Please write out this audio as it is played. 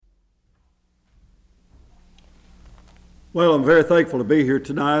Well, I'm very thankful to be here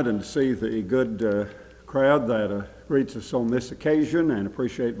tonight and to see the good crowd that greets us on this occasion, and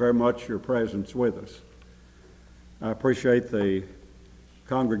appreciate very much your presence with us. I appreciate the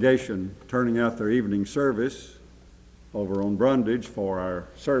congregation turning out their evening service over on Brundage for our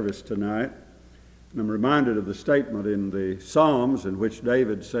service tonight. And I'm reminded of the statement in the Psalms in which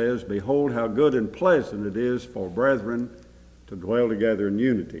David says, "Behold how good and pleasant it is for brethren to dwell together in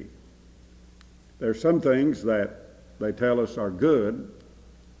unity." There are some things that they tell us are good.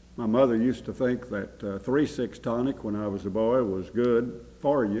 My mother used to think that 3-6 tonic when I was a boy was good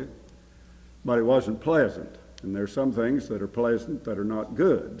for you, but it wasn't pleasant. And there are some things that are pleasant that are not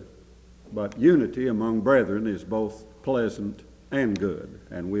good. But unity among brethren is both pleasant and good,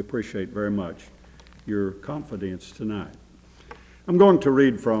 and we appreciate very much your confidence tonight. I'm going to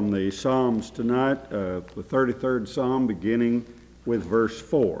read from the Psalms tonight, the 33rd Psalm, beginning with verse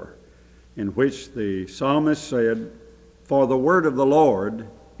 4, in which the psalmist said, "For the word of the Lord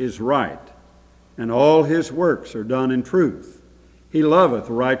is right, and all his works are done in truth. He loveth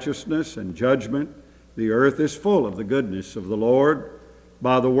righteousness and judgment. The earth is full of the goodness of the Lord.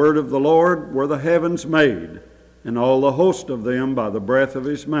 By the word of the Lord were the heavens made, and all the host of them by the breath of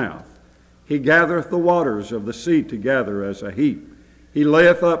his mouth. He gathereth the waters of the sea together as a heap. He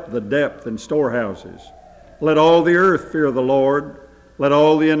layeth up the depth in storehouses. Let all the earth fear the Lord. Let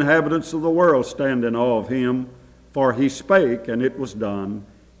all the inhabitants of the world stand in awe of him. For he spake, and it was done.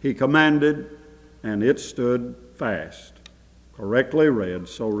 He commanded, and it stood fast." Correctly read,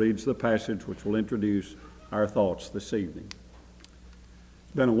 so reads the passage which will introduce our thoughts this evening.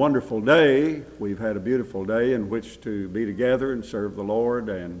 It's been a wonderful day. We've had a beautiful day in which to be together and serve the Lord.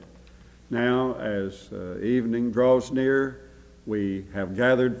 And now, as evening draws near, we have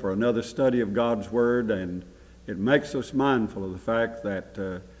gathered for another study of God's Word, and it makes us mindful of the fact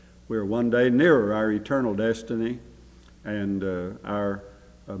that we're one day nearer our eternal destiny and our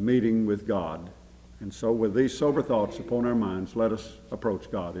meeting with God. And so with these sober thoughts upon our minds, let us approach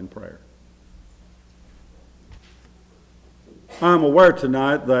God in prayer. I'm aware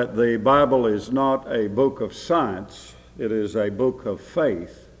tonight that the Bible is not a book of science. It is a book of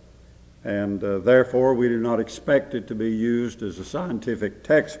faith. And therefore, we do not expect it to be used as a scientific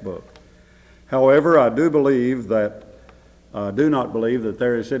textbook. However, I do not believe that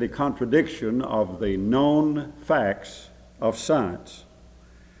there is any contradiction of the known facts of science.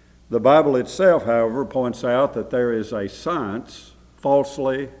 The Bible itself, however, points out that there is a science,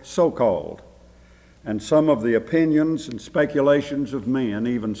 falsely so-called, and some of the opinions and speculations of men,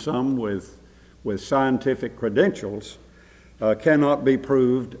 even some with scientific credentials, cannot be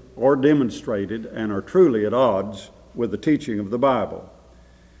proved or demonstrated and are truly at odds with the teaching of the Bible.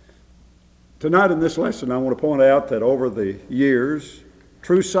 Tonight in this lesson, I want to point out that over the years,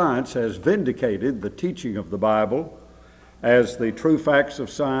 true science has vindicated the teaching of the Bible as the true facts of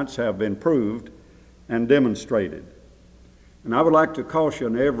science have been proved and demonstrated. And I would like to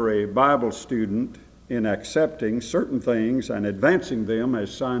caution every Bible student in accepting certain things and advancing them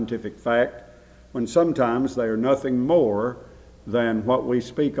as scientific fact when sometimes they are nothing more than what we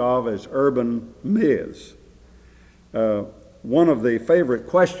speak of as urban myths. One of the favorite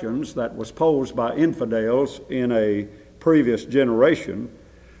questions that was posed by infidels in a previous generation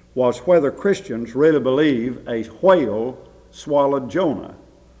was whether Christians really believe a whale swallowed Jonah.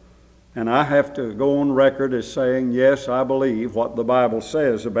 And I have to go on record as saying, yes, I believe what the Bible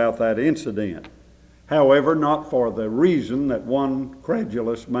says about that incident. However, not for the reason that one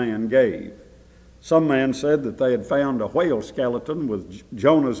credulous man gave. Some man said that they had found a whale skeleton with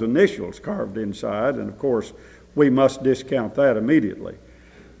Jonah's initials carved inside, and of course, we must discount that immediately.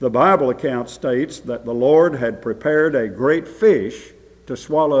 The Bible account states that the Lord had prepared a great fish to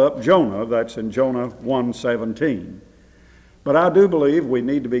swallow up Jonah. That's in Jonah 1:17. But I do believe we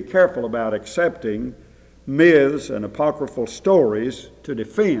need to be careful about accepting myths and apocryphal stories to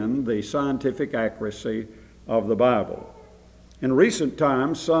defend the scientific accuracy of the Bible. In recent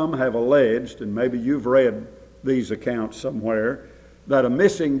times, some have alleged, and maybe you've read these accounts somewhere, that a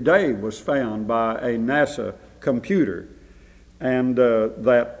missing day was found by a NASA computer and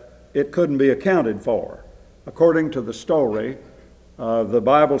that it couldn't be accounted for. According to the story, the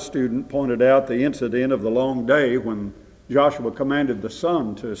Bible student pointed out the incident of the long day when Joshua commanded the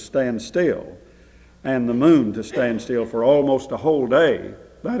sun to stand still and the moon to stand still for almost a whole day.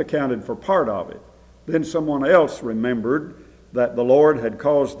 That accounted for part of it. Then someone else remembered that the Lord had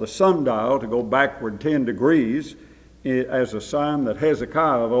caused the sundial to go backward 10 degrees as a sign that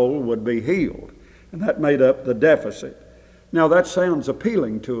Hezekiah of old would be healed. And that made up the deficit. Now that sounds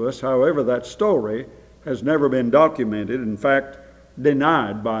appealing to us. However, that story has never been documented, in fact,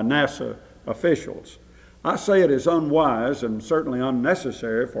 denied by NASA officials. I say it is unwise and certainly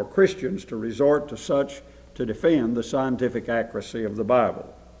unnecessary for Christians to resort to such to defend the scientific accuracy of the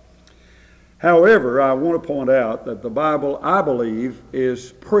Bible. However, I want to point out that the Bible, I believe,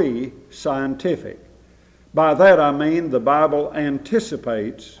 is pre-scientific. By that I mean the Bible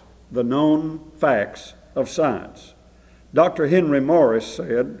anticipates the known facts of science. Dr. Henry Morris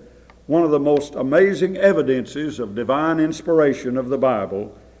said, "One of the most amazing evidences of divine inspiration of the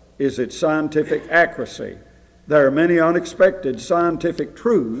Bible is its scientific accuracy. There are many unexpected scientific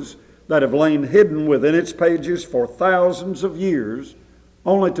truths that have lain hidden within its pages for thousands of years,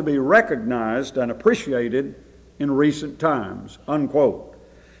 only to be recognized and appreciated in recent times," unquote.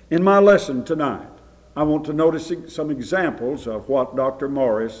 In my lesson tonight, I want to notice some examples of what Dr.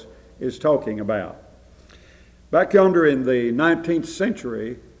 Morris is talking about. Back yonder in the 19th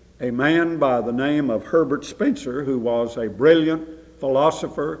century, a man by the name of Herbert Spencer, who was a brilliant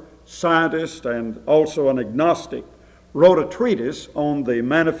philosopher, scientist, and also an agnostic, wrote a treatise on the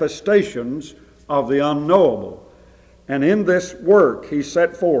manifestations of the unknowable. And in this work, he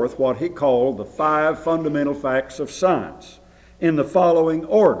set forth what he called the 5 fundamental facts of science in the following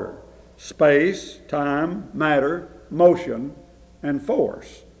order: space, time, matter, motion, and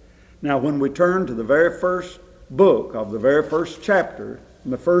force. Now, when we turn to the very first book of the very first chapter,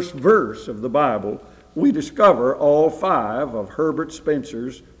 in the first verse of the Bible, we discover all 5 of Herbert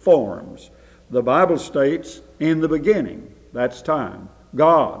Spencer's forms. The Bible states, "In the beginning," that's time;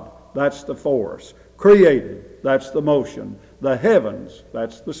 "God," that's the force; "created," that's the motion; "the heavens,"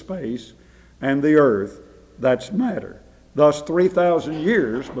 that's the space; and "the earth," that's matter. Thus, 3,000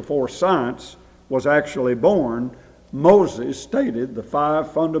 years before science was actually born, Moses stated the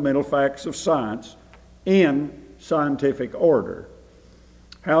 5 fundamental facts of science in scientific order.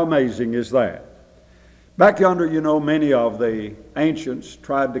 How amazing is that? Back yonder, you know, many of the ancients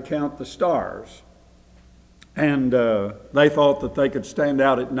tried to count the stars. And they thought that they could stand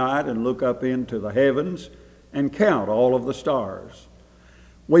out at night and look up into the heavens and count all of the stars.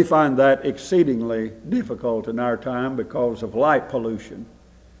 We find that exceedingly difficult in our time because of light pollution.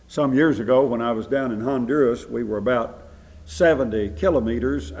 Some years ago, when I was down in Honduras, we were about 70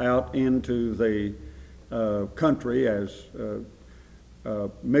 kilometers out into the country as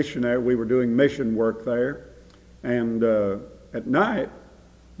missionary. We were doing mission work there, and at night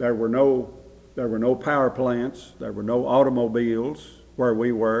there were no power plants, there were no automobiles where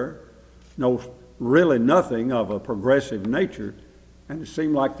we were, really nothing of a progressive nature, and it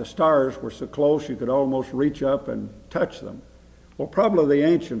seemed like the stars were so close you could almost reach up and touch them. Well, probably the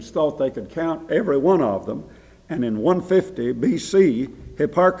ancients thought they could count every one of them, and in 150 BC,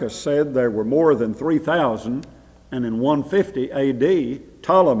 Hipparchus said there were more than 3,000, and in 150 AD,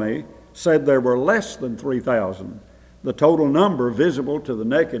 Ptolemy said there were less than 3,000. The total number visible to the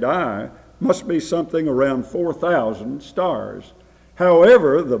naked eye must be something around 4,000 stars.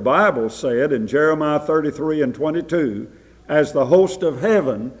 However, the Bible said in Jeremiah 33 and 22, "As the host of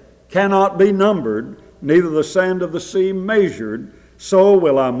heaven cannot be numbered, neither the sand of the sea measured, so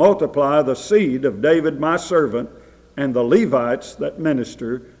will I multiply the seed of David my servant and the Levites that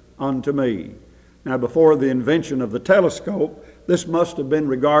minister unto me." Now, before the invention of the telescope, this must have been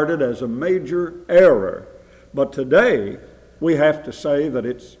regarded as a major error. But today, we have to say that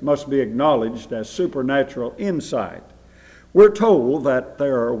it must be acknowledged as supernatural insight. We're told that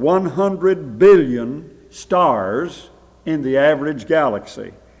there are 100 billion stars in the average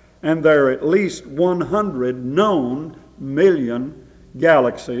galaxy, and there are at least 100 known million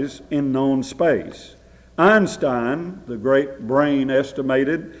galaxies in known space. Einstein, the great brain,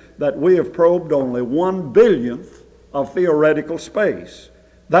 estimated that we have probed only 1/billionth of theoretical space.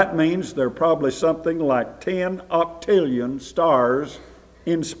 That means there are probably something like 10 octillion stars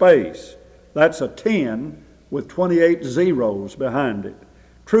in space. That's a 10 with 28 zeros behind it.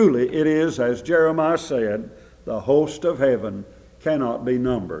 Truly, it is, as Jeremiah said, the host of heaven cannot be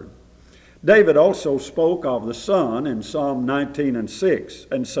numbered. David also spoke of the sun in Psalm 19 and 6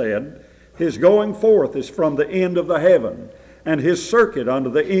 and said, "His going forth is from the end of the heaven, and his circuit unto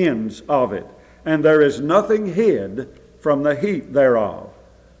the ends of it, and there is nothing hid from the heat thereof."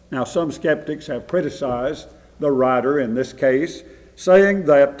 Now, some skeptics have criticized the writer in this case, saying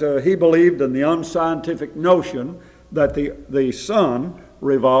that he believed in the unscientific notion that the sun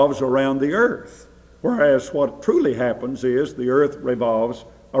revolves around the earth, whereas what truly happens is the earth revolves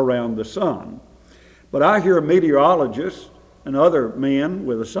around the sun. But I hear meteorologists and other men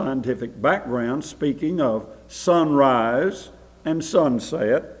with a scientific background speaking of sunrise and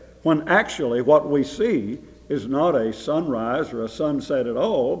sunset, when actually what we see is not a sunrise or a sunset at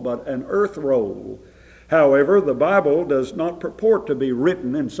all, but an earth roll. However, the Bible does not purport to be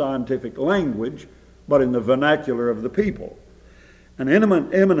written in scientific language, but in the vernacular of the people. An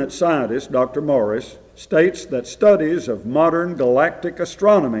eminent scientist, Dr. Morris, states that studies of modern galactic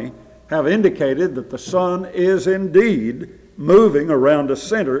astronomy have indicated that the sun is indeed moving around a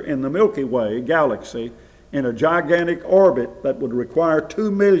center in the Milky Way galaxy in a gigantic orbit that would require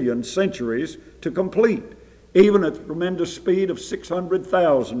 2 million centuries to complete, even at the tremendous speed of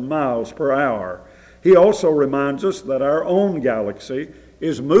 600,000 miles per hour. He also reminds us that our own galaxy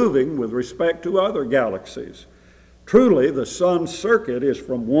is moving with respect to other galaxies. Truly, the sun's circuit is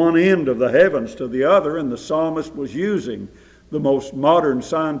from one end of the heavens to the other, and the psalmist was using the most modern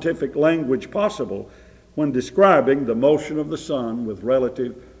scientific language possible when describing the motion of the sun with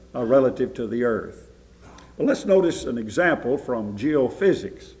relative to the earth. Well, let's notice an example from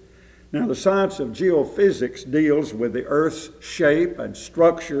geophysics. Now, the science of geophysics deals with the earth's shape and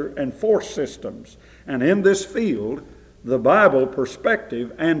structure and force systems. And in this field, the Bible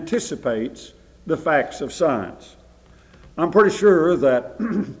perspective anticipates the facts of science. I'm pretty sure that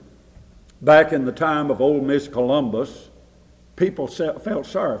back in the time of old Miss Columbus, people felt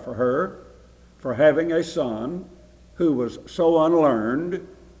sorry for her for having a son who was so unlearned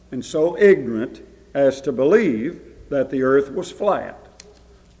and so ignorant as to believe that the earth was flat,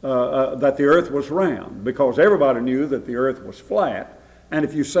 that the earth was round, because everybody knew that the earth was flat, and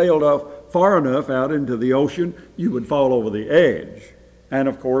if you sailed far enough out into the ocean, you would fall over the edge. And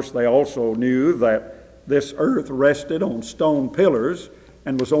of course, they also knew that this earth rested on stone pillars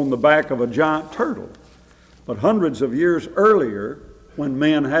and was on the back of a giant turtle. But hundreds of years earlier, when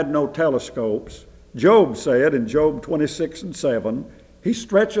men had no telescopes, Job said in Job 26:7, "He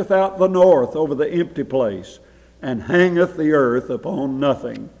stretcheth out the north over the empty place, and hangeth the earth upon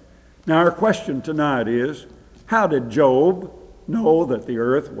nothing." Now our question tonight is, how did Job know that the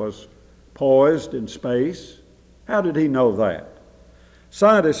earth was poised in space? How did he know that?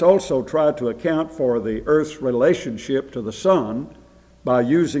 Scientists also try to account for the earth's relationship to the sun by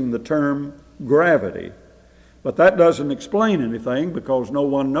using the term gravity. But that doesn't explain anything, because no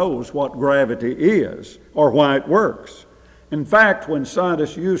one knows what gravity is or why it works. In fact, when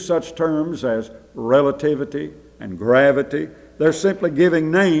scientists use such terms as relativity and gravity, they're simply giving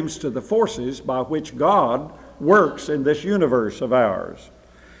names to the forces by which God works in this universe of ours.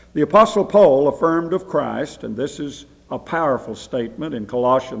 The Apostle Paul affirmed of Christ, and this is a powerful statement in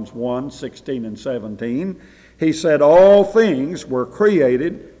Colossians 1:16 and 17. He said, "All things were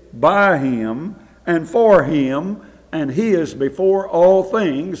created by him and for him, and he is before all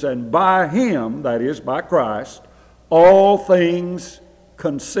things, and by him," that is, by Christ, "all things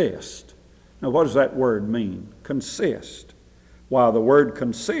consist." Now, what does that word mean? Consist. Why, the word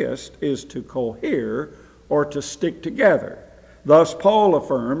consist is to cohere or to stick together. Thus, Paul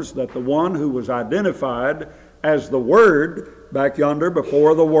affirms that the one who was identified as the Word back yonder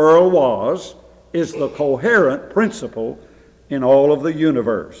before the world was is the coherent principle in all of the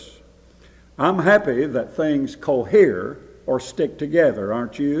universe. I'm happy that things cohere or stick together,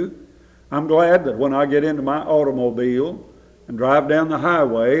 aren't you? I'm glad that when I get into my automobile and drive down the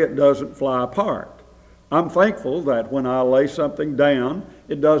highway, it doesn't fly apart. I'm thankful that when I lay something down,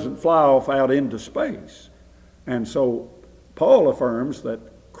 it doesn't fly off out into space. And so Paul affirms that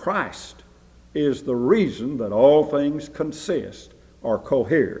Christ is the reason that all things consist or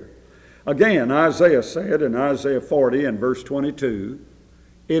cohere. Again, Isaiah said in Isaiah 40 and verse 22,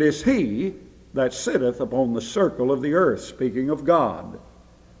 "It is he that sitteth upon the circle of the earth," speaking of God.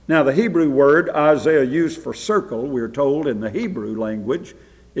 Now, the Hebrew word Isaiah used for circle, we're told in the Hebrew language,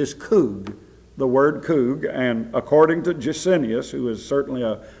 is kug, the word kug, and according to Gesenius, who is certainly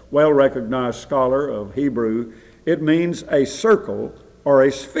a well-recognized scholar of Hebrew, it means a circle or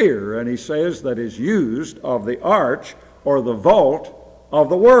a sphere, and he says that is used of the arch or the vault of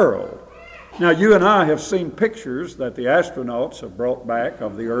the world. Now, you and I have seen pictures that the astronauts have brought back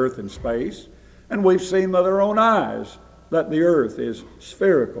of the earth in space, and we've seen with our own eyes that the earth is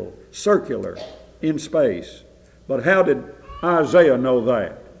spherical, circular, in space. But how did Isaiah know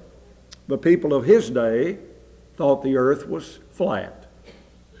that? The people of his day thought the earth was flat.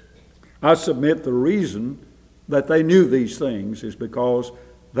 I submit the reason that they knew these things is because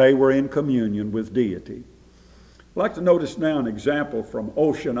they were in communion with deity. I'd like to notice now an example from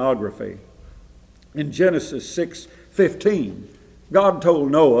oceanography. In Genesis 6:15, God told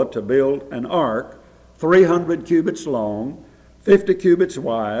Noah to build an ark 300 cubits long, 50 cubits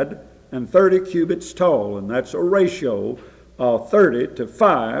wide, and 30 cubits tall, and that's a ratio of 30 to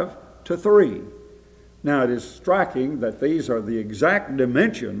 5 to 3. Now, it is striking that these are the exact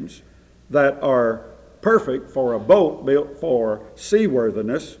dimensions that are perfect for a boat built for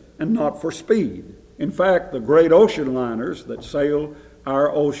seaworthiness and not for speed. In fact, the great ocean liners that sail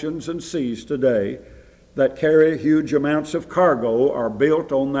our oceans and seas today that carry huge amounts of cargo are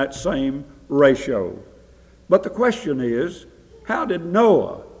built on that same ratio. But the question is, how did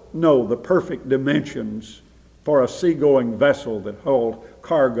Noah know the perfect dimensions for a seagoing vessel that hauled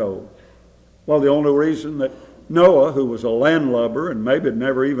cargo? Well, the only reason that Noah, who was a landlubber and maybe had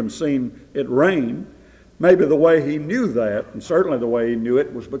never even seen it rain, maybe the way he knew that, and certainly the way he knew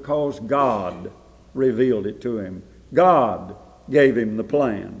it, was because God revealed it to him. God gave him the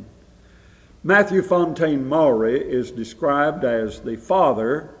plan. Matthew Fontaine Maury is described as the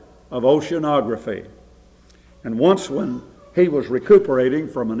father of oceanography. And once when he was recuperating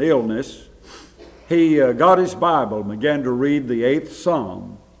from an illness, he got his Bible and began to read the 8th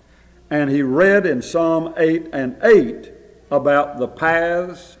Psalm. And he read in Psalm 8 and 8 about the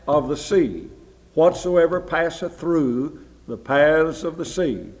paths of the sea. Whatsoever passeth through the paths of the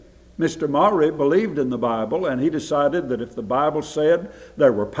sea. Mr. Maury believed in the Bible, and he decided that if the Bible said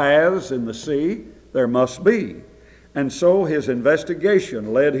there were paths in the sea, there must be. And so his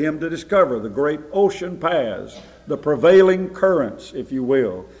investigation led him to discover the great ocean paths, the prevailing currents, if you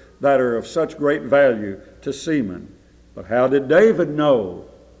will, that are of such great value to seamen. But how did David know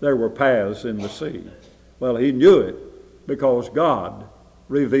there were paths in the sea? Well, he knew it because God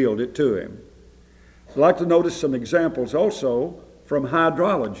revealed it to him. I'd like to notice some examples also from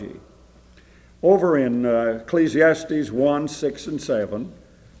hydrology. Over in Ecclesiastes 1, 6, and 7,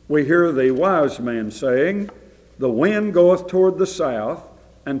 we hear the wise man saying, "The wind goeth toward the south,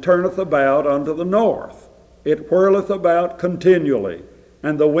 and turneth about unto the north. It whirleth about continually,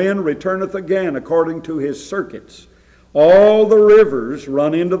 and the wind returneth again according to his circuits. All the rivers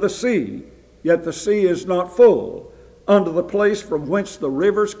run into the sea, yet the sea is not full. Unto the place from whence the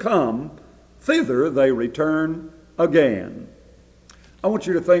rivers come, thither they return again." I want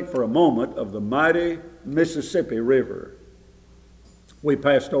you to think for a moment of the mighty Mississippi River. We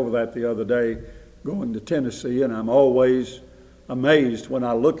passed over that the other day going to Tennessee, and I'm always amazed when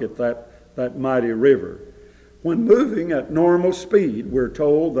I look at that mighty river. When moving at normal speed, we're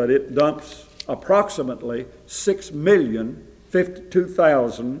told that it dumps approximately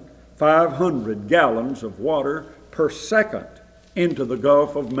 6,052,500 gallons of water per second into the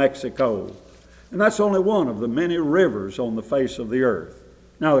Gulf of Mexico. And that's only one of the many rivers on the face of the earth.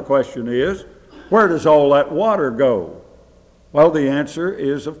 Now the question is, where does all that water go? Well, the answer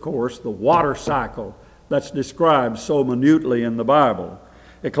is, of course, the water cycle that's described so minutely in the Bible.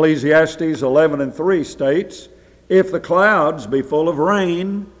 Ecclesiastes 11 and 3 states, "If the clouds be full of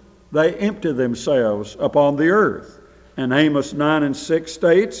rain, they empty themselves upon the earth." And Amos 9 and 6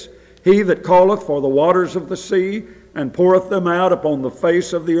 states, "He that calleth for the waters of the sea, and poureth them out upon the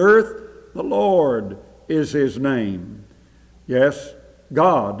face of the earth, the Lord is his name." Yes,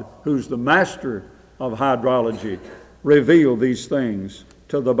 God, who's the master of hydrology, revealed these things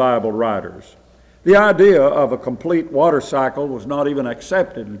to the Bible writers. The idea of a complete water cycle was not even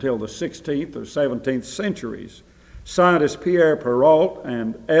accepted until the 16th or 17th centuries. Scientists Pierre Perrault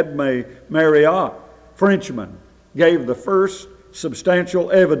and Edmé Marriott, Frenchmen, gave the first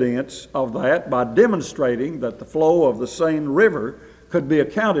substantial evidence of that by demonstrating that the flow of the Seine River could be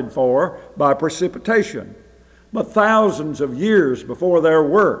accounted for by precipitation. But thousands of years before their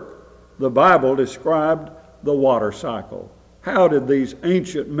work, the Bible described the water cycle. How did these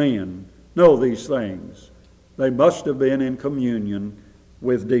ancient men know these things? They must have been in communion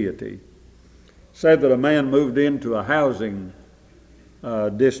with deity. Said that a man moved into a housing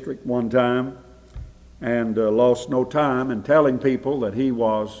district one time and lost no time in telling people that he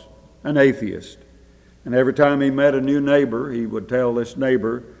was an atheist. And every time he met a new neighbor, he would tell this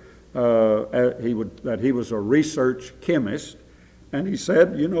neighbor that he was a research chemist. And he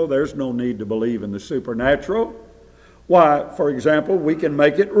said, "You know, there's no need to believe in the supernatural. Why, for example, we can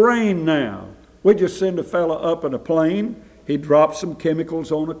make it rain now. We just send a fella up in a plane, he drops some chemicals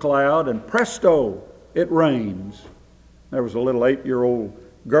on a cloud, and presto, it rains." There was a little 8-year-old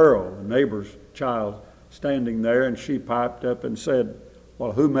girl, a neighbor's child, standing there, and she piped up and said,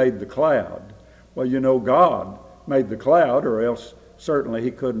 "Well, who made the cloud?" "Well, you know, God made the cloud, or else certainly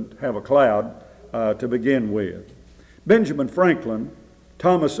he couldn't have a cloud to begin with." Benjamin Franklin,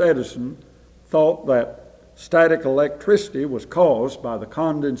 Thomas Edison thought that static electricity was caused by the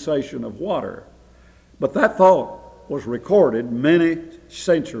condensation of water. But that thought was recorded many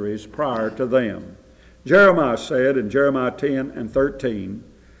centuries prior to them. Jeremiah said in Jeremiah 10 and 13,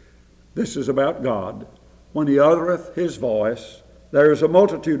 this is about God, "When he uttereth his voice, there is a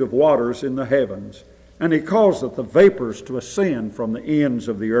multitude of waters in the heavens, and he causeth the vapors to ascend from the ends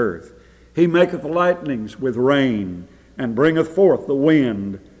of the earth. He maketh lightnings with rain, and bringeth forth the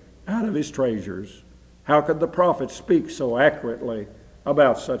wind out of his treasures." How could the prophet speak so accurately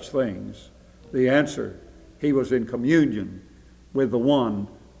about such things? The answer, he was in communion with the one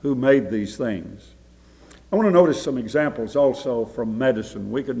who made these things. I want to notice some examples also from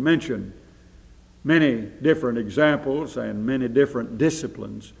medicine. We could mention many different examples and many different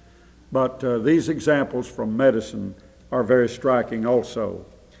disciplines, but these examples from medicine are very striking also.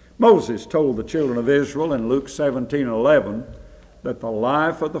 Moses told the children of Israel in Luke 17:11 that the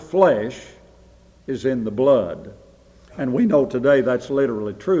life of the flesh is in the blood. And we know today that's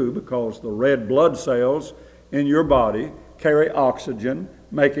literally true, because the red blood cells in your body carry oxygen,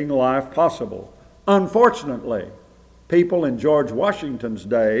 making life possible. Unfortunately, people in George Washington's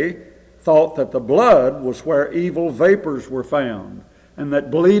day thought that the blood was where evil vapors were found, and that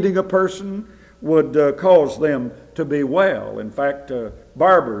bleeding a person would cause them to be well. In fact,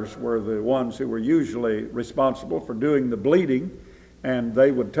 barbers were the ones who were usually responsible for doing the bleeding, and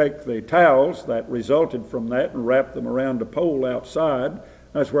they would take the towels that resulted from that and wrap them around a pole outside.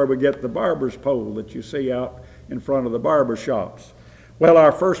 That's where we get the barber's pole that you see out in front of the barber shops. Well,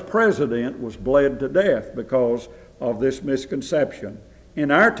 our first president was bled to death because of this misconception.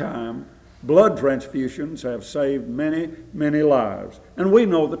 In our time, blood transfusions have saved many, many lives, and we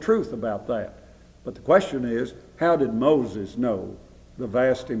know the truth about that. But the question is, how did Moses know the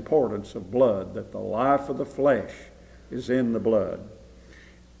vast importance of blood, that the life of the flesh is in the blood?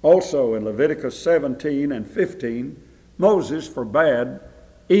 Also in Leviticus 17 and 15, Moses forbade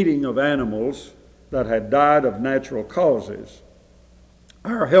eating of animals that had died of natural causes.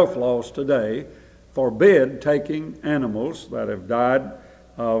 Our health laws today forbid taking animals that have died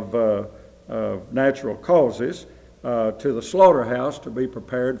of natural causes to the slaughterhouse to be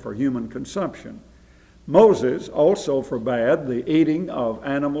prepared for human consumption. Moses also forbade the eating of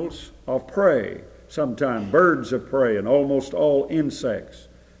animals of prey, sometimes birds of prey, and almost all insects.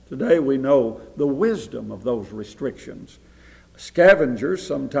 Today we know the wisdom of those restrictions. Scavengers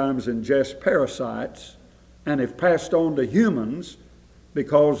sometimes ingest parasites, and if passed on to humans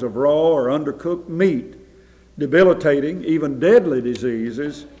because of raw or undercooked meat, debilitating, even deadly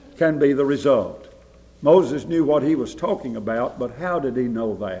diseases can be the result. Moses knew what he was talking about, but how did he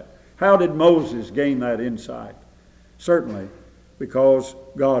know that? How did Moses gain that insight? Certainly because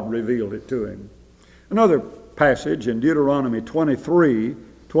God revealed it to him. Another passage in Deuteronomy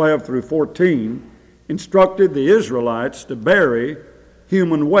 23:12 through 14 instructed the Israelites to bury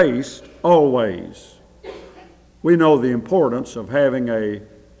human waste always. We know the importance of having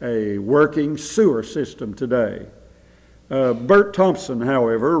a working sewer system today. Bert Thompson,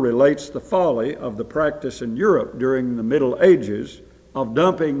 however, relates the folly of the practice in Europe during the Middle Ages of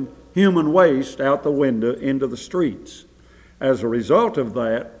dumping human waste out the window into the streets. As a result of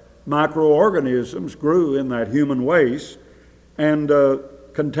that, microorganisms grew in that human waste and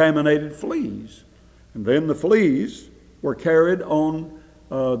contaminated fleas. And then the fleas were carried on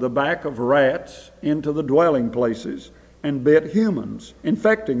the back of rats into the dwelling places and bit humans,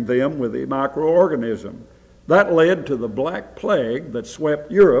 infecting them with the microorganism. That led to the Black Plague that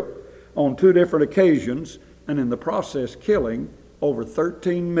swept Europe on 2 different occasions, and in the process killing over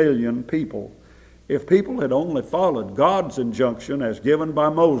 13 million people. If people had only followed God's injunction as given by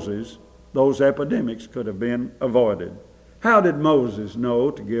Moses, those epidemics could have been avoided. How did Moses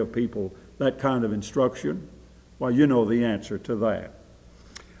know to give people that kind of instruction? Well, you know the answer to that.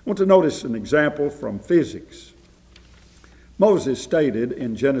 I want to notice an example from physics. Moses stated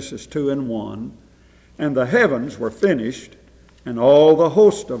in Genesis 2:1, "And the heavens were finished, and all the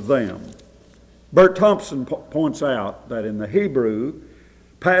host of them." Bert Thompson points out that in the Hebrew,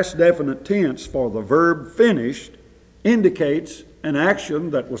 past definite tense for the verb finished indicates an action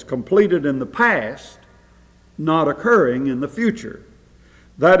that was completed in the past, not occurring in the future.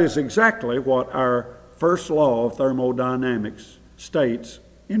 That is exactly what our first law of thermodynamics states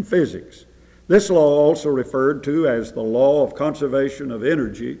in physics. This law, also referred to as the law of conservation of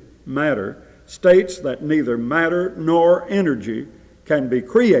energy, matter, states that neither matter nor energy can be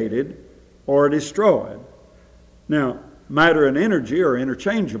created or destroyed. Now, matter and energy are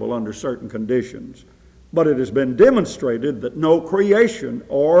interchangeable under certain conditions, but it has been demonstrated that no creation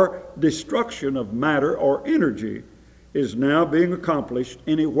or destruction of matter or energy is now being accomplished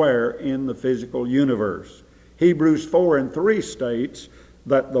anywhere in the physical universe. Hebrews 4:3 states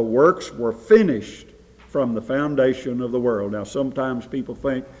that the works were finished from the foundation of the world. Now, sometimes people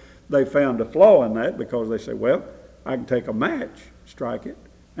think they found a flaw in that because they say, well, I can take a match, strike it,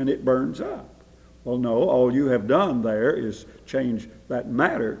 and it burns up. Well, no, all you have done there is change that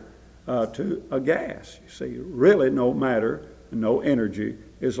matter to a gas. You see, really no matter and no energy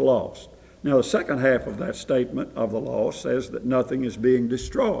is lost. Now, the second half of that statement of the law says that nothing is being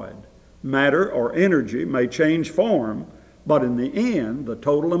destroyed. Matter or energy may change form, But in the end, the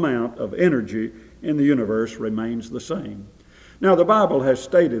total amount of energy in the universe remains the same. Now, the Bible has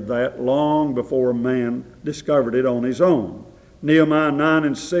stated that long before man discovered it on his own. Nehemiah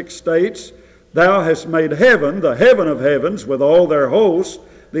 9:6 states, "Thou hast made heaven, the heaven of heavens, with all their hosts,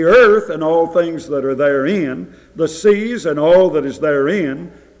 the earth and all things that are therein, the seas and all that is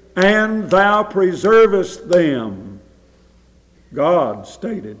therein, and thou preservest them." God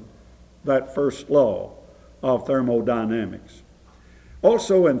stated that first law of thermodynamics.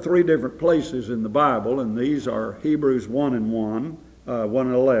 Also in three different places in the Bible, and these are Hebrews 1:1,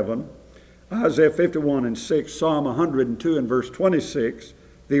 1:11, Isaiah 51:6, Psalm 102 and verse 26,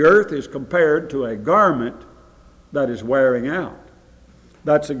 the earth is compared to a garment that is wearing out.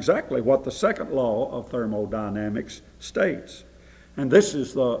 That's exactly what the second law of thermodynamics states. And this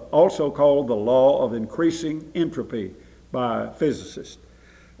is also called the law of increasing entropy by physicists.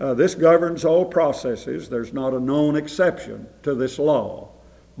 This governs all processes. There's not a known exception to this law.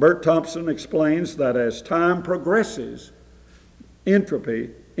 Bert Thompson explains that as time progresses, entropy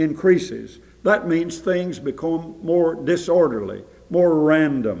increases. That means things become more disorderly, more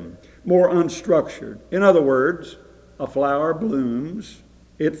random, more unstructured. In other words, a flower blooms,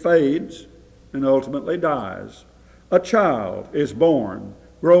 it fades, and ultimately dies. A child is born,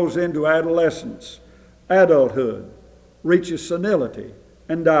 grows into adolescence, adulthood, reaches senility,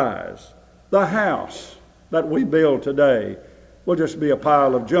 and dies. The house that we build today will just be a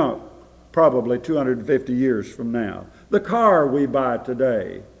pile of junk probably 250 years from now. The car we buy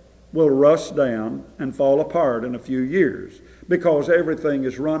today will rust down and fall apart in a few years because everything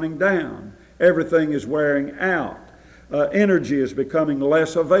is running down. Everything is wearing out. Energy is becoming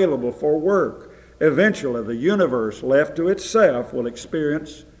less available for work. Eventually, the universe left to itself will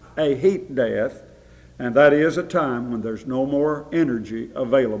experience a heat death, and that is a time when there's no more energy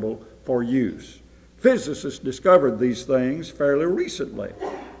available for use. Physicists discovered these things fairly recently,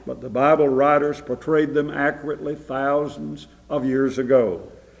 but the Bible writers portrayed them accurately thousands of years ago.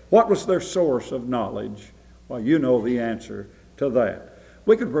 What was their source of knowledge? Well, you know the answer to that.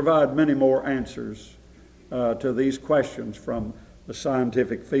 We could provide many more answers to these questions from the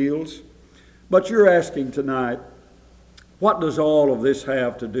scientific fields, but you're asking tonight, what does all of this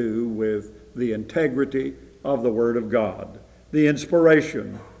have to do with the integrity of the Word of God, the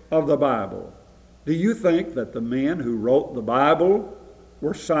inspiration of the Bible? Do you think that the men who wrote the Bible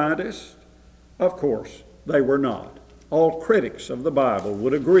were scientists? Of course, they were not. All critics of the Bible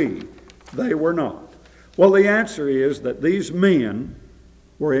would agree they were not. Well, the answer is that these men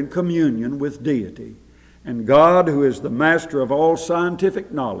were in communion with deity, and God, who is the master of all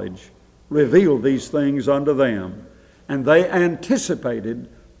scientific knowledge, revealed these things unto them, and they anticipated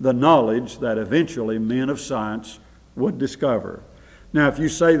the knowledge that eventually men of science would discover. Now, if you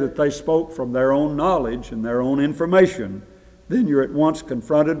say that they spoke from their own knowledge and their own information, then you're at once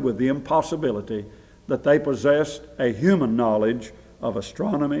confronted with the impossibility that they possessed a human knowledge of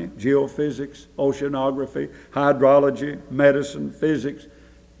astronomy, geophysics, oceanography, hydrology, medicine, physics,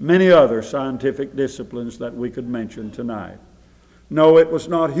 many other scientific disciplines that we could mention tonight. No, it was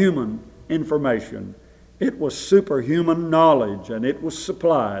not human information. It was superhuman knowledge, and it was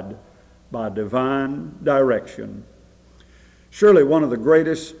supplied by divine direction. Surely one of the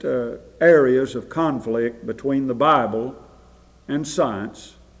greatest areas of conflict between the Bible and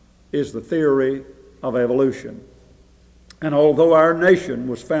science is the theory of evolution. And although our nation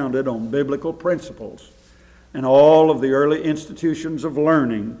was founded on biblical principles, and all of the early institutions of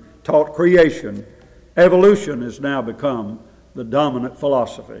learning taught creation, evolution has now become the dominant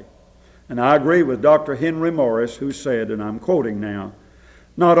philosophy. And I agree with Dr. Henry Morris, who said, and I'm quoting now,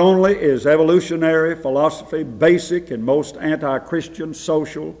 "Not only is evolutionary philosophy basic in most anti-Christian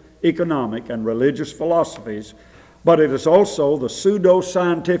social, economic, and religious philosophies, but it is also the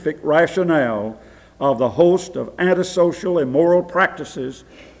pseudo-scientific rationale of the host of antisocial, immoral practices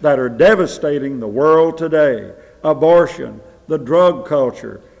that are devastating the world today: abortion, the drug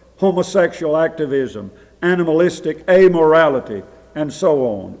culture, homosexual activism, animalistic amorality, and so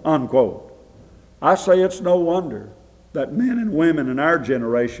on," unquote. I say it's no wonder that men and women in our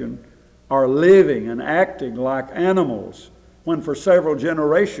generation are living and acting like animals, when for several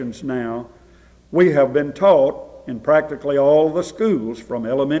generations now we have been taught in practically all the schools, from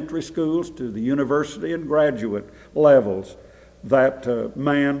elementary schools to the university and graduate levels, that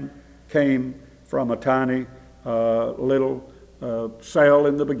man came from a tiny little cell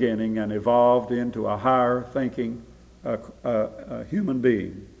in the beginning and evolved into a higher thinking human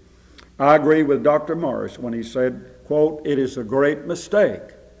being. I agree with Dr. Morris when he said, quote, "It is a great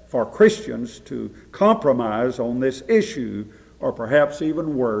mistake for Christians to compromise on this issue, or perhaps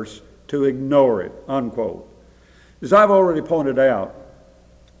even worse, to ignore it," unquote. As I've already pointed out,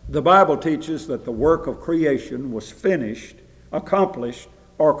 the Bible teaches that the work of creation was finished, accomplished,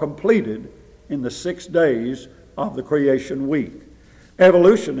 or completed in the 6 days of the creation week.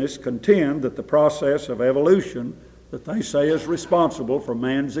 Evolutionists contend that the process of evolution that they say is responsible for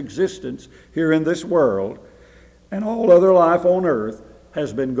man's existence here in this world and all other life on earth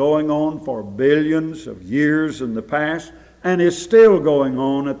has been going on for billions of years in the past and is still going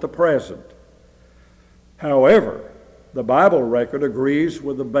on at the present. However, the Bible record agrees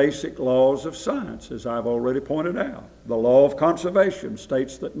with the basic laws of science, as I've already pointed out. The law of conservation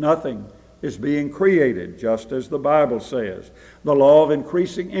states that nothing is being created, just as the Bible says. The law of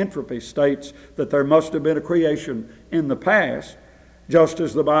increasing entropy states that there must have been a creation in the past, just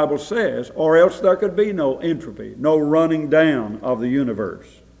as the Bible says, or else there could be no entropy, no running down of the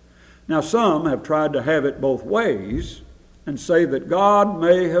universe. Now, some have tried to have it both ways and say that God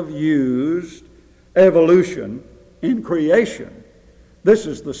may have used evolution in creation. This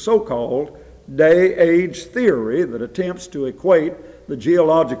is the so-called day-age theory that attempts to equate the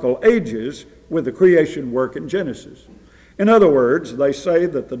geological ages with the creation work in Genesis. In other words, they say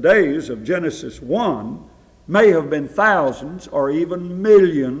that the days of Genesis 1 may have been thousands or even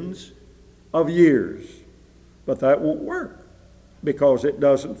millions of years. But that won't work because it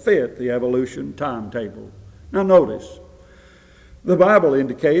doesn't fit the evolution timetable. Now notice, the Bible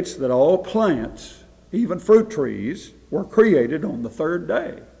indicates that all plants, even fruit trees, were created on the 3rd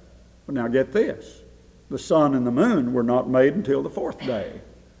day. Well, now get this. The sun and the moon were not made until the 4th day.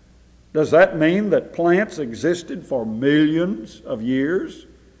 Does that mean that plants existed for millions of years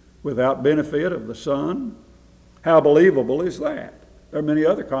without benefit of the sun? How believable is that? There are many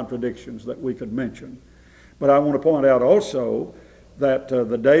other contradictions that we could mention. But I want to point out also that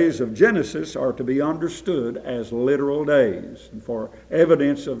the days of Genesis are to be understood as literal days. And for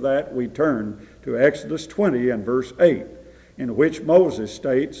evidence of that, we turn to Exodus 20 and verse 8, in which Moses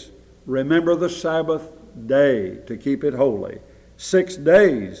states, "Remember the Sabbath day to keep it holy. 6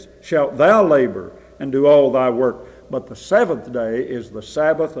 days shalt thou labor and do all thy work, but the 7th day is the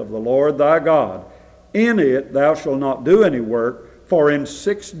Sabbath of the Lord thy God. In it thou shalt not do any work, for in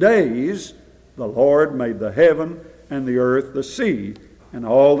 6 days the Lord made the heaven and the earth, the sea, and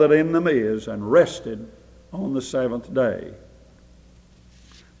all that in them is, and rested on the 7th day."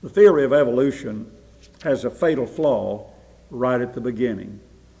 The theory of evolution has a fatal flaw right at the beginning.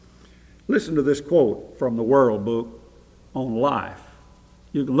 Listen to this quote from the World Book on Life.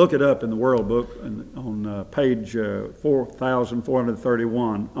 You can look it up in the World Book on page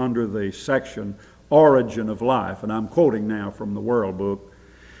 4431 under the section Origin of Life, and I'm quoting now from the World Book.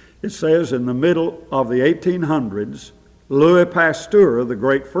 It says, in the middle of the 1800s, Louis Pasteur, the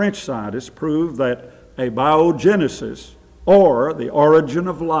great French scientist, proved that abiogenesis, or the origin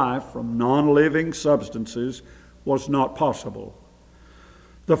of life from non-living substances, was not possible.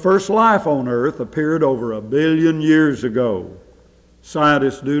 The first life on earth appeared over 1 billion years ago.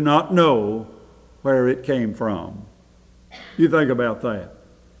 Scientists do not know where it came from. You think about that.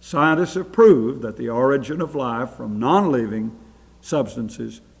 Scientists have proved that the origin of life from non-living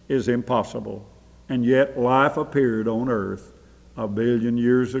substances is impossible. And yet life appeared on earth 1 billion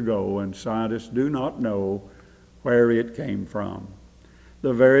years ago, and scientists do not know where it came from.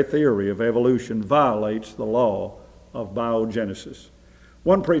 The very theory of evolution violates the law of biogenesis.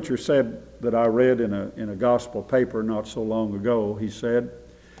 One preacher said that I read in a gospel paper not so long ago, he said,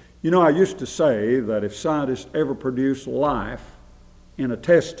 "You know, I used to say that if scientists ever produced life in a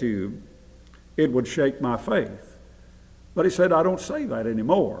test tube, it would shake my faith." But he said, "I don't say that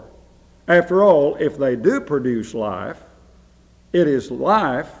anymore. After all, if they do produce life, it is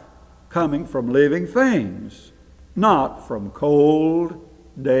life coming from living things, not from cold,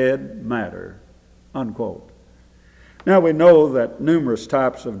 dead matter," unquote. Now we know that numerous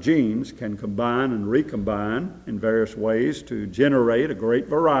types of genes can combine and recombine in various ways to generate a great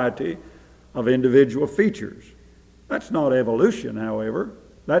variety of individual features. That's not evolution, however.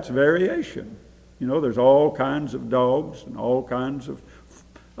 That's variation. You know, there's all kinds of dogs and all kinds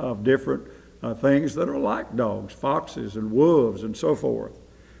of different things that are like dogs, foxes and wolves and so forth.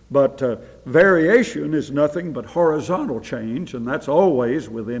 But variation is nothing but horizontal change, and that's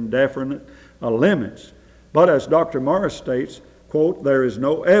always within definite limits. But as Dr. Morris states, quote, "There is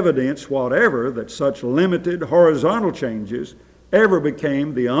no evidence whatever that such limited horizontal changes ever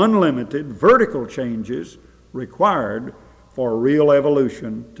became the unlimited vertical changes required for real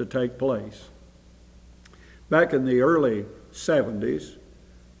evolution to take place." Back in the early 70s,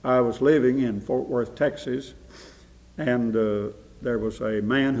 I was living in Fort Worth, Texas, and there was a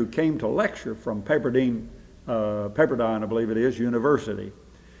man who came to lecture from Pepperdine, I believe it is, University.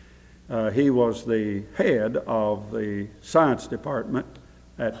 He was the head of the science department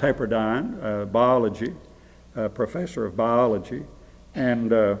at Pepperdine, biology, professor of biology,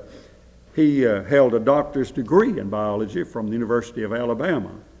 and he held a doctor's degree in biology from the University of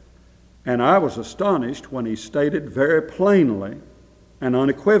Alabama. And I was astonished when he stated very plainly and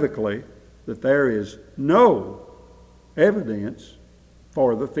unequivocally that there is no evidence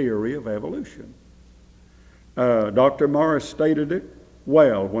for the theory of evolution. Dr. Morris stated it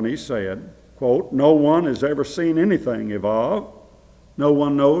well when he said, quote, "No one has ever seen anything evolve. No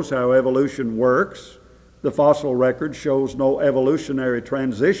one knows how evolution works. The fossil record shows no evolutionary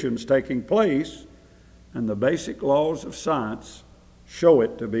transitions taking place, and the basic laws of science show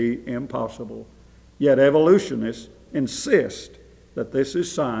it to be impossible. Yet evolutionists insist that this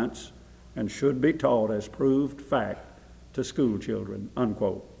is science and should be taught as proved fact to school children,"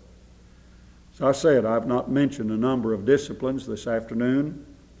 unquote. As I said, I've not mentioned a number of disciplines this afternoon.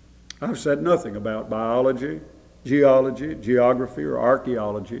 I've said nothing about biology, geology, geography, or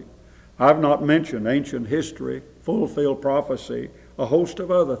archaeology. I've not mentioned ancient history, fulfilled prophecy, a host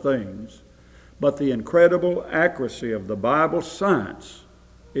of other things. But the incredible accuracy of the Bible science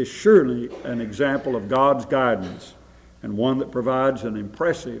is surely an example of God's guidance and one that provides an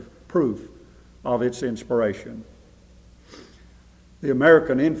impressive proof of its inspiration. The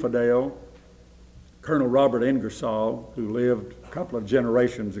American infidel, Colonel Robert Ingersoll, who lived a couple of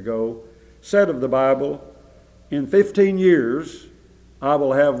generations ago, said of the Bible, "In 15 years, I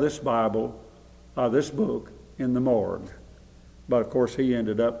will have this book in the morgue." But of course he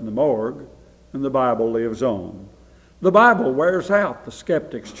ended up in the morgue, and the Bible lives on. The Bible wears out the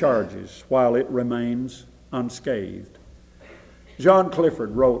skeptic's charges while it remains unscathed. John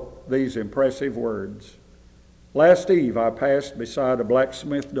Clifford wrote these impressive words, "Last eve I passed beside a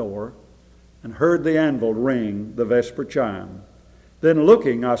blacksmith door and heard the anvil ring the vesper chime. Then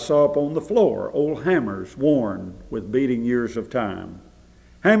looking I saw upon the floor old hammers worn with beating years of time.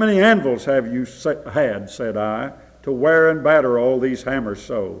 'How many anvils have you had,' said I, 'to wear and batter all these hammers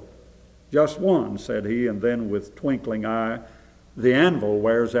so?' 'Just one,' said he, and then with twinkling eye, 'The anvil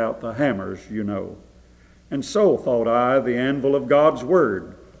wears out the hammers, you know.' And so, thought I, the anvil of God's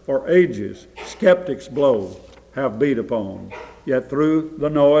word, for ages skeptics' blow have beat upon. Yet though the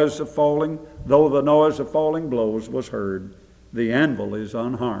noise of falling blows was heard, the anvil is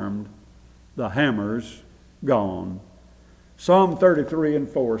unharmed, the hammer's gone." Psalm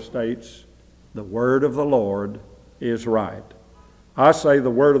 33:4 states, "The word of the Lord is right." I say the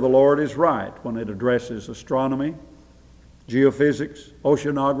word of the Lord is right when it addresses astronomy, geophysics,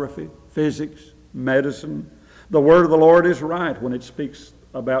 oceanography, physics, medicine. The word of the Lord is right when it speaks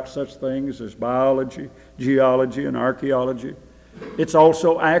about such things as biology, geology, and archaeology. It's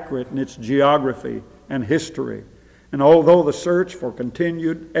also accurate in its geography and history. And although the search for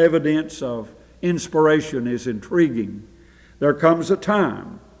continued evidence of inspiration is intriguing, there comes a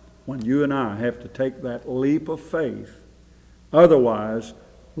time when you and I have to take that leap of faith. Otherwise,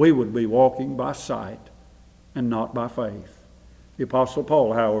 we would be walking by sight and not by faith. The Apostle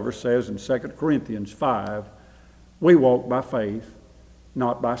Paul, however, says in 2 Corinthians 5, we walk by faith,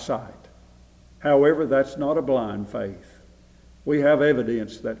 not by sight. However, that's not a blind faith. We have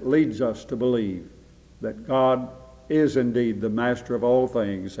evidence that leads us to believe that God is indeed the master of all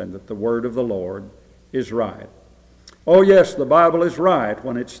things and that the word of the Lord is right. Oh yes, the Bible is right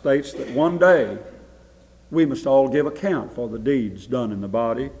when it states that one day we must all give account for the deeds done in the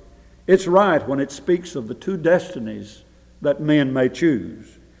body. It's right when it speaks of the two destinies that men may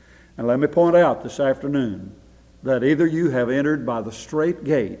choose. And let me point out this afternoon that either you have entered by the straight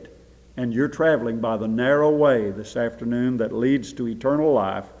gate and you're traveling by the narrow way this afternoon that leads to eternal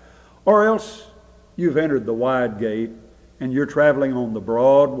life, or else you've entered the wide gate and you're traveling on the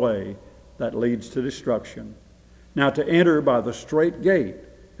broad way that leads to destruction. Now, to enter by the straight gate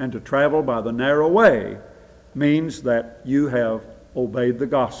and to travel by the narrow way means that you have obeyed the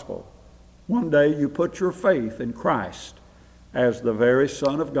gospel. One day you put your faith in Christ as the very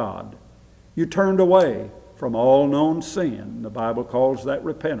Son of God. You turned away from all known sin. The Bible calls that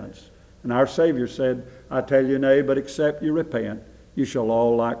repentance. And our Savior said, "I tell you, nay, but except you repent, you shall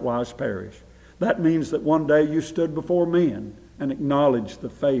all likewise perish." That means that one day you stood before men and acknowledged the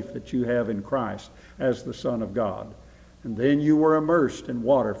faith that you have in Christ as the Son of God. And then you were immersed in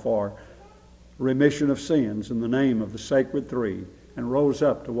water for remission of sins in the name of the Sacred Three and rose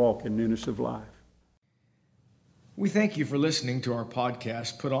up to walk in newness of life. We thank you for listening to our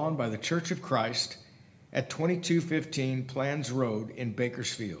podcast put on by the Church of Christ at 2215 Plans Road in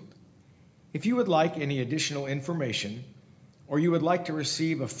Bakersfield. If you would like any additional information, or you would like to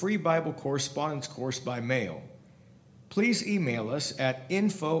receive a free Bible correspondence course by mail, please email us at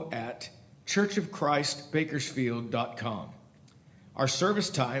info@churchofchristbakersfield.com. Our service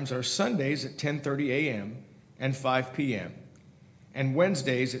times are Sundays at 10:30 a.m. and 5 p.m., and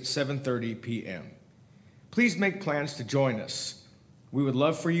Wednesdays at 7:30 p.m. Please make plans to join us. We would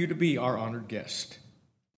love for you to be our honored guest.